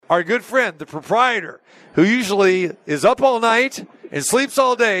our good friend, the proprietor, who usually is up all night and sleeps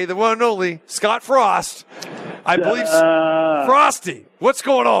all day, the one and only Scott Frost. I believe Frosty. What's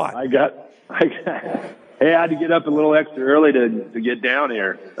going on? Hey, I had to get up a little extra early to get down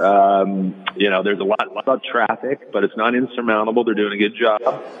here. There's a lot of traffic, but it's not insurmountable. They're doing a good job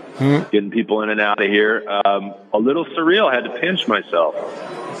getting people in and out of here. A little surreal. I had to pinch myself.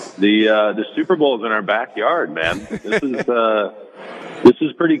 The Super Bowl's in our backyard, man. This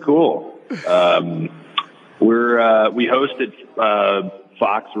is pretty cool. We hosted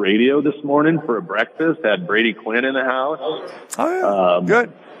Fox Radio this morning for a breakfast. Had Brady Quinn in the house. Oh, yeah.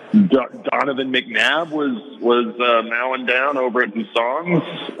 Good. Donovan McNabb was mowing down over at the Songs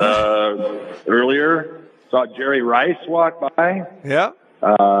earlier. Saw Jerry Rice walk by. Yeah.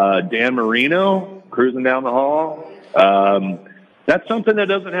 Dan Marino cruising down the hall. That's something that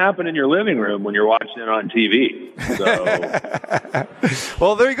doesn't happen in your living room when you're watching it on TV. So,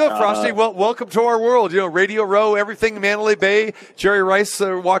 well, there you go, Frosty. Well, welcome to our world. Radio Row, everything Mandalay Bay. Jerry Rice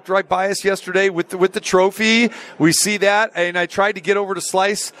walked right by us yesterday with the trophy. We see that, and I tried to get over to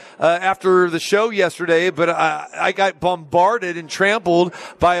Slice after the show yesterday, but I got bombarded and trampled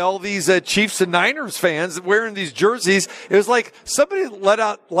by all these Chiefs and Niners fans wearing these jerseys. It was like somebody let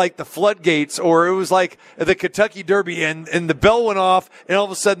out like the floodgates, or it was like the Kentucky Derby, and the bell went off, and all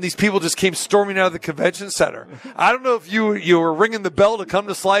of a sudden these people just came storming out of the convention center. I don't know if you were ringing the bell to come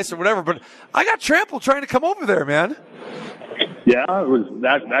to Slice or whatever, but I got trampled trying to come over there, man. Yeah, it was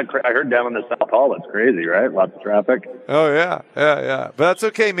that I heard down in the South Hall. It's crazy, right? Lots of traffic. Oh yeah. But that's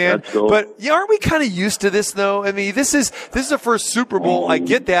okay, man. That's cool. But aren't we kind of used to this though? I mean, this is the first Super Bowl. I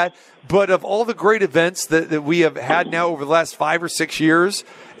get that, but of all the great events that we have had now over the last 5 or 6 years,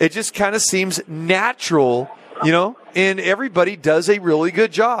 it just kind of seems natural. And everybody does a really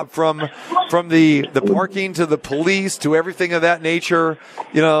good job from the parking to the police to everything of that nature.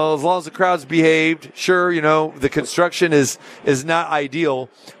 As long as the crowd's behaved, sure, the construction is not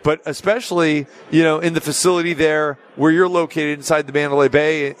ideal, but especially, in the facility there where you're located inside the Mandalay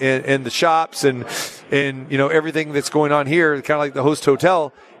Bay and the shops and everything that's going on here, kind of like the host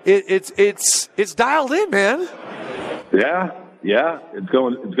hotel, it's dialed in, man. Yeah, it's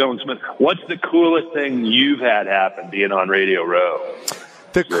going smooth. What's the coolest thing you've had happen being on Radio Row?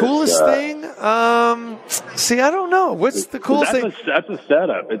 The coolest thing? I don't know. What's the coolest thing? That's a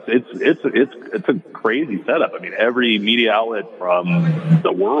setup. It's a crazy setup. I mean, every media outlet from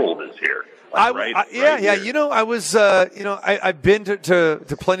the world is here. Yeah. I was, I've been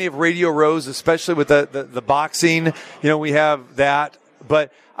to plenty of Radio Rows, especially with the boxing. We have that,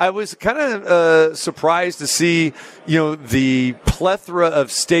 but I was kind of surprised to see, the plethora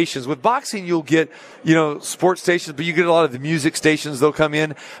of stations. With boxing, you'll get, sports stations, but you get a lot of the music stations. They'll come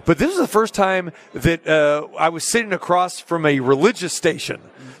in. But this is the first time that I was sitting across from a religious station.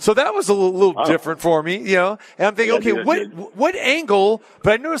 So that was a little different for me, And I'm thinking, what angle?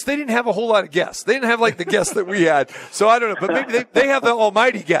 But I noticed they didn't have a whole lot of guests. They didn't have like the guests that we had. So I don't know, but maybe they have the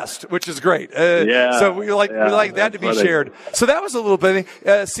almighty guest, which is great. So we like that to be shared. So that was a little bit.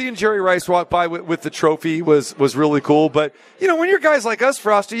 Seeing Jerry Rice walk by with the trophy was really cool. But when you're guys like us,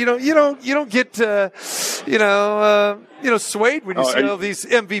 Frosty, you don't get swayed when you see all these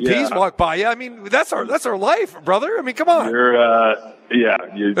MVPs walk by. Yeah, I mean that's our life, brother. I mean, come on.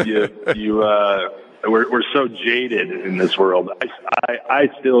 We're so jaded in this world. I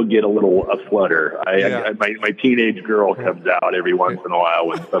still get a little flutter. My teenage girl comes out every once in a while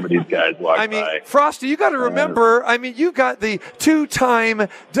when some of these guys walk by. I mean, Frosty, you got to remember. You got the 2-time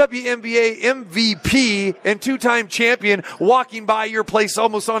WNBA MVP and 2-time champion walking by your place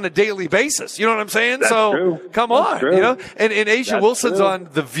almost on a daily basis. You know what I'm saying? That's true. Come on, And Asia Wilson's on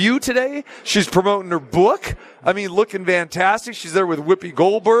The View today. She's promoting her book. Looking fantastic. She's there with Whoopi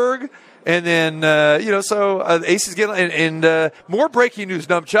Goldberg. And then, Ace is getting, and more breaking news,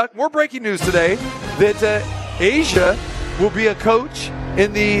 Numbchuck. More breaking news today that Asia will be a coach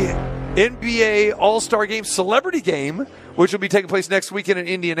in the NBA All-Star Game Celebrity Game, which will be taking place next weekend in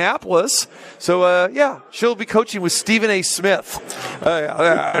Indianapolis. So, she'll be coaching with Stephen A. Smith.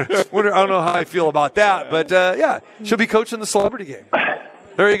 I don't know how I feel about that, but, she'll be coaching the Celebrity Game.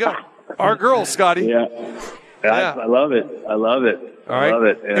 There you go. Our girl, Scotty. Yeah. I love it. All right. Love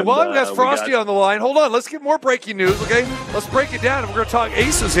it. And while I've got Frosty on the line, hold on. Let's get more breaking news, okay? Let's break it down. We're going to talk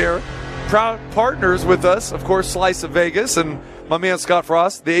Aces here. Proud partners with us, of course, Slice of Vegas and my man Scott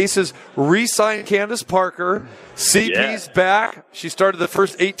Frost. The Aces re-signed Candace Parker, CP's back. She started the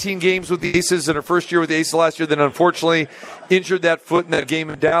first 18 games with the Aces in her first year with the Aces last year, then unfortunately injured that foot in that game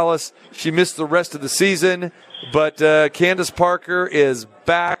in Dallas. She missed the rest of the season, but Candace Parker is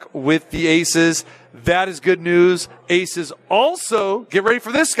back with the Aces. That is good news. Aces also, get ready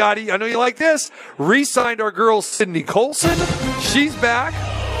for this, Scotty. I know you like this. Re-signed our girl Sydney Colson. She's back.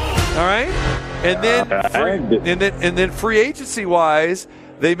 All right. And then free agency wise,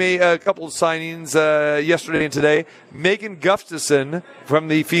 they made a couple of signings yesterday and today. Megan Gustafson from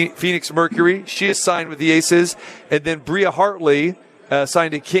the Phoenix Mercury. She is signed with the Aces. And then Bria Hartley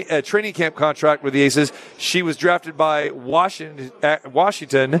signed a training camp contract with the Aces. She was drafted by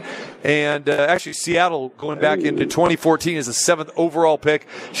Washington and actually Seattle going back into 2014 as a 7th overall pick.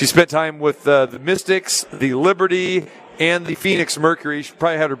 She spent time with the Mystics, the Liberty, and the Phoenix Mercury. She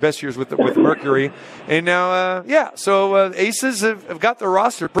probably had her best years with Mercury. And now, so Aces have got the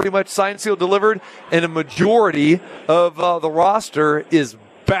roster pretty much signed, sealed, delivered, and a majority of the roster is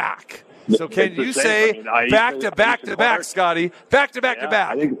back. So can you say back to back, Scotty? Back to back.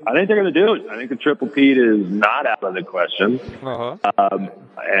 I think they're going to do it. I think the triple P is not out of the question.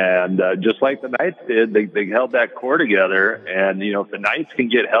 And just like the Knights did, they held that core together. And if the Knights can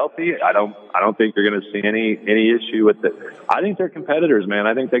get healthy, I don't think they're going to see any issue with it. I think they're competitors, man.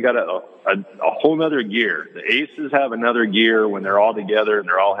 I think they got a whole nother gear. The Aces have another gear when they're all together and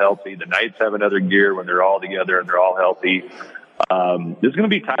they're all healthy. The Knights have another gear when they're all together and they're all healthy. This is going to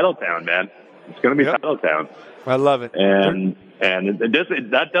be Title Town, man. It's going to be Title Town. I love it. And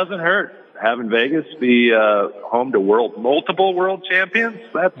that doesn't hurt. Having Vegas be home to multiple world champions.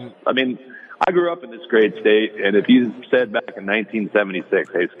 I grew up in this great state, and if you said back in 1976,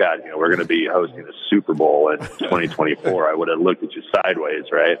 "Hey Scott, we're going to be hosting a Super Bowl in 2024," I would have looked at you sideways,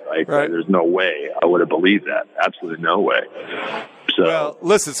 right? There's no way I would have believed that. Absolutely no way. So, well,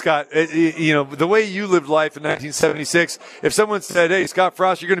 listen, Scott, the way you lived life in 1976, if someone said, "Hey, Scott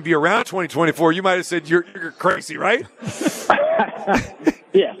Frost, you're going to be around 2024," you might have said, you're crazy, right?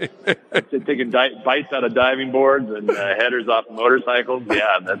 Yeah. Taking bites out of diving boards and headers off motorcycles.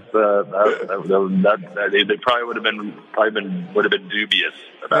 Yeah, they probably would have been dubious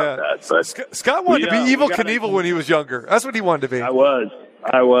about that. But Scott wanted to be Evel Knievel when he was younger. That's what he wanted to be. I was,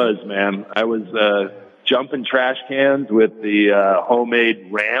 man. I was jumping trash cans with the homemade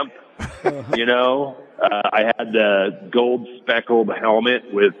ramp. I had the gold speckled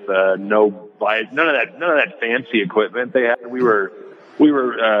helmet with none of that fancy equipment they had. We were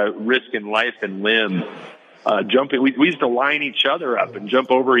risking life and limb jumping. We used to line each other up and jump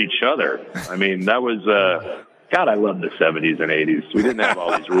over each other. I mean, that was God. I love the 70s and 80s. We didn't have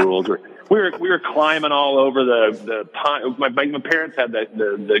all these rules. We were climbing all over the pond. My parents had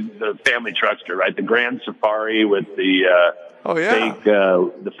the family truckster, right? The Grand Safari with the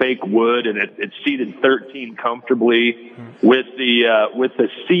fake wood, and it seated 13 comfortably with the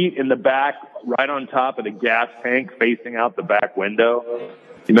seat in the back right on top of the gas tank facing out the back window.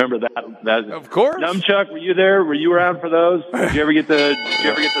 You remember that? Of course. Numchuck, were you there? Were you around for those? Did you ever get to sit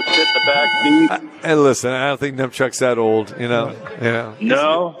in the back seat? And listen, I don't think Numchuck's that old.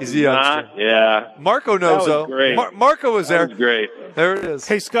 No, he's a youngster. Yeah. Marco knows though. Great. Marco was there. That was great. There it is.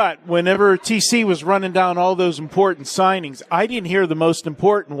 Hey Scott, whenever TC was running down all those important signings, I didn't hear the most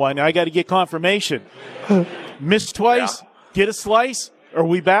important one. I got to get confirmation. Missed twice. Get a slice. Are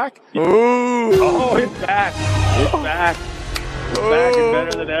we back? Ooh. Oh, it's back. It's back. It's back and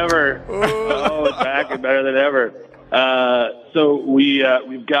better than ever. It's back and better than ever. So we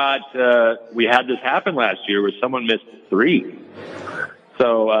had this happen last year where someone missed 3.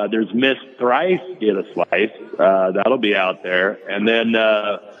 So there's missed thrice, get a slice. That'll be out there, and then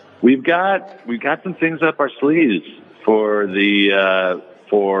we've got some things up our sleeves for the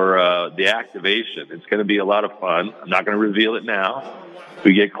activation. It's going to be a lot of fun. I'm not going to reveal it now. If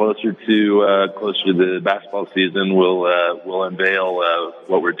we get closer to the basketball season, we'll unveil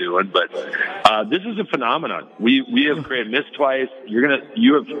what we're doing. But this is a phenomenon. We have created Miss Twice.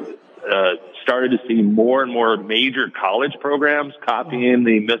 You have started to see more and more major college programs copying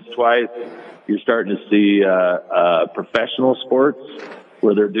the Miss Twice. You're starting to see professional sports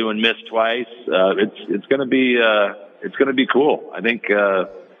where they're doing Miss Twice. It's going to be cool. I think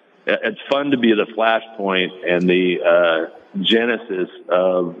it's fun to be the flashpoint and the genesis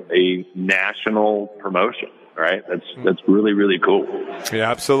of a national promotion, right? That's really, really cool. Yeah,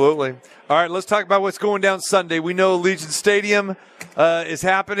 absolutely. All right, let's talk about what's going down Sunday. We know Allegiant Stadium is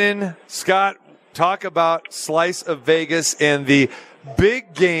happening. Scott, talk about Slice of Vegas and the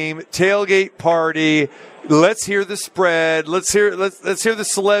big game tailgate party. Let's hear the spread. Let's hear the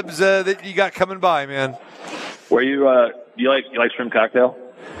celebs that you got coming by, man. Where you like shrimp cocktail?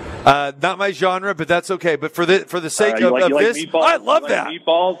 Not my genre, but that's okay. But for the sake of this, meatballs? I love that.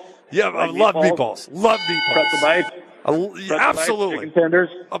 Meatballs? Yeah, I love meatballs. Love meatballs. Pretzel bites? Absolutely. Chicken tenders?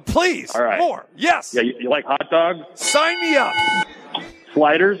 Please. All right. More. Yes. Yeah, you like hot dogs? Sign me up.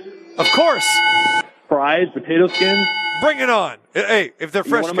 Sliders? Of course. Fries? Potato skins? Bring it on. Hey, if they're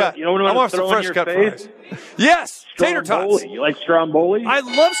fresh cut. I want some fresh cut fries. Yes. Tater tots. You like Stromboli? I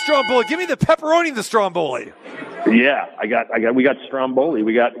love Stromboli. Give me the pepperoni in the Stromboli. Yeah, we got Stromboli.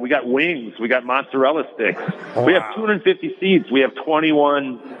 We got wings. We got mozzarella sticks. Wow. We have 250 seats. We have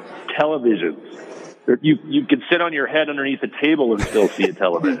 21 televisions. You could sit on your head underneath a table and still see a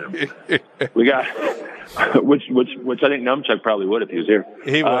television. We got which I think Numchuck probably would if he was here.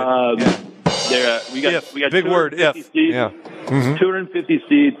 He would. We got big word if. Seats, yeah. 250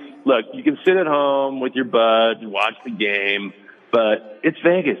 seats. Look, you can sit at home with your buds and watch the game, but it's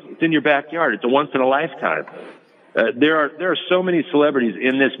Vegas. It's in your backyard. It's a once in a lifetime. There are so many celebrities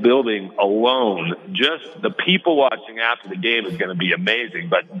in this building alone. Just the people watching after the game is going to be amazing.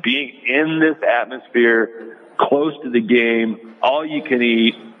 But being in this atmosphere, close to the game, all you can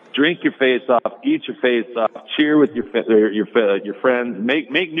eat, drink your face off, eat your face off, cheer with your friends, make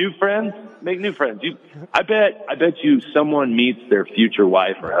new friends. Make new friends. I bet you someone meets their future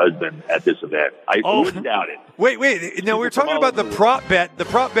wife or husband at this event. I wouldn't doubt it. Wait. Now we're talking about the prop bet. The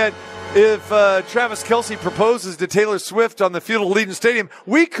prop bet. If Travis Kelce proposes to Taylor Swift on the field of Allegiant Stadium,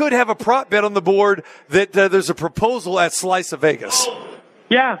 we could have a prop bet on the board that there's a proposal at Slice of Vegas.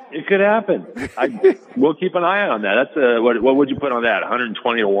 Yeah, it could happen. We'll keep an eye on that. That's what would you put on that?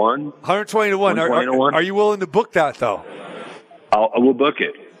 120 to 1. 120 to 1. Are you willing to book that though? We'll book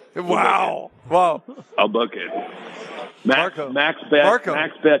it. Wow. I'll book it. Max bet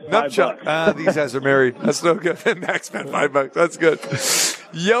 $5. These guys are married. That's no good. Max bet $5. That's good.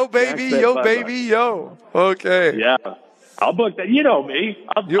 Yo, baby, yo. Okay. Yeah. I'll book that. You know me.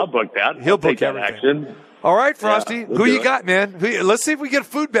 I'll book that. He'll book that action. All right, Frosty. Who you got, man? Let's see if we get a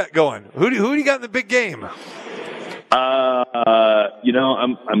food bet going. Who do you got in the big game? I'm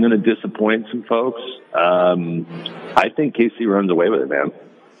going to disappoint some folks. I think KC runs away with it, man.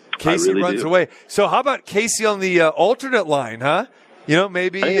 KC runs away. So how about KC on the alternate line, huh?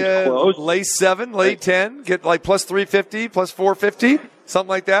 Maybe lay 7, lay 10, get like plus 350, plus 450, something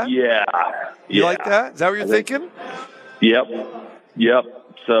like that? Yeah. You like that? Is that what you're thinking? Yep.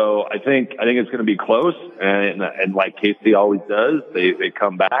 So I think it's going to be close, and like KC always does, they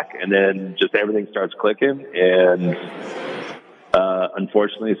come back, and then just everything starts clicking, and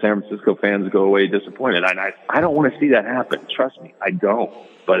unfortunately, San Francisco fans go away disappointed. And I don't want to see that happen. Trust me, I don't.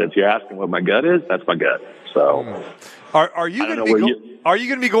 But if you're asking what my gut is, that's my gut. So, are you going to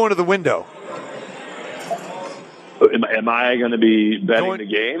be going to the window? Am I going to be betting the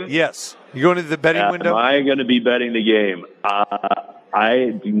game? Yes. You going to the betting window? Am I going to be betting the game?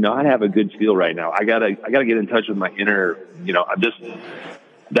 I do not have a good feel right now. I gotta get in touch with my inner. I'm just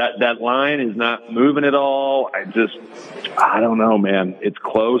that line is not moving at all. I don't know, man. It's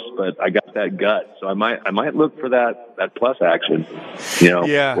close, but I got that gut, so I might look for that plus action.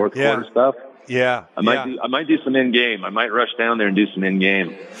 Fourth quarter stuff. Yeah, I might do some in game. I might rush down there and do some in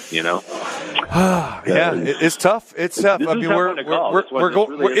game. It's tough. It's tough. I mean, we're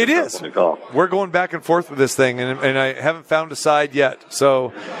going. It is. We're going back and forth with this thing, and I haven't found a side yet.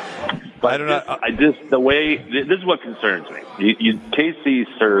 So, I don't know. This is what concerns me. KC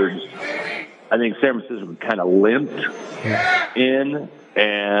surged. I think San Francisco kind of limped in.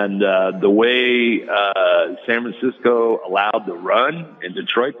 And the way San Francisco allowed the run and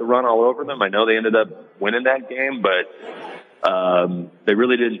Detroit to run all over them, I know they ended up winning that game, but they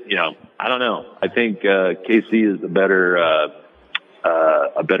really didn't. I don't know. I think KC is a better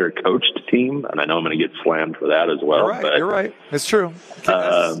coached team, and I know I'm going to get slammed for that as well. You're right. It's true. So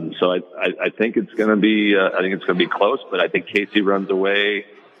I think it's going to be. I think it's going to be close, but I think KC runs away.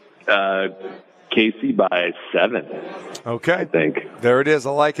 KC by 7. Okay. I think. There it is.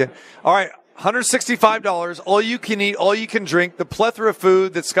 I like it. All right. $165, all you can eat, all you can drink, the plethora of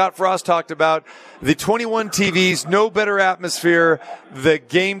food that Scott Frost talked about, the 21 TVs, no better atmosphere, the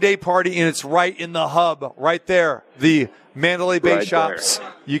game day party, and it's right in the hub, right there, the Mandalay Bay Shops.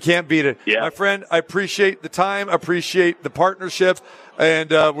 There. You can't beat it. Yeah. My friend, I appreciate the time, appreciate the partnership,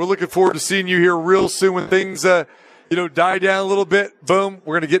 and we're looking forward to seeing you here real soon when things die down a little bit. Boom,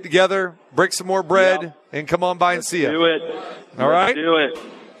 we're going to get together, break some more bread, and come on by and see you. Do it. All right? Do it.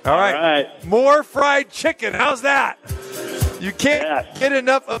 All right. More fried chicken. How's that? You can't get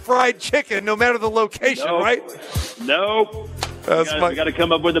enough of fried chicken no matter the location, right? Nope. I got to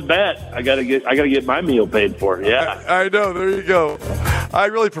come up with a bet. I got to get my meal paid for. Yeah. I know. There you go. I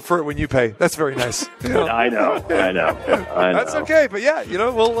really prefer it when you pay. That's very nice. I know. That's okay, but yeah,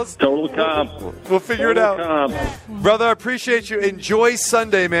 let's total comp. We'll figure it out. Comp. Brother, I appreciate you. Enjoy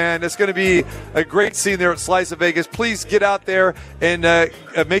Sunday, man. It's going to be a great scene there at Slice of Vegas. Please get out there and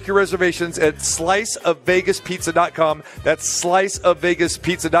make your reservations at sliceofvegaspizza.com. That's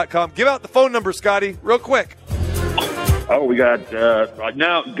sliceofvegaspizza.com. Give out the phone number, Scotty, real quick. Oh, we got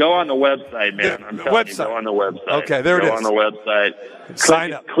now. Go on the website, man. I'm telling you, go on the website. Okay, there it is. Go on the website.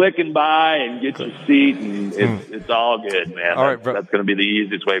 Sign up. Click and buy and get your seat, and it's all good, man. All right, bro. That's going to be the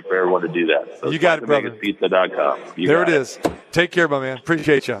easiest way for everyone to do that. So you got it, brother. Pizza.com. There it is. Take care, my man.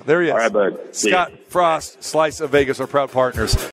 Appreciate you. There he is. All right, bud. Scott Frost, Slice of Vegas, our proud partners.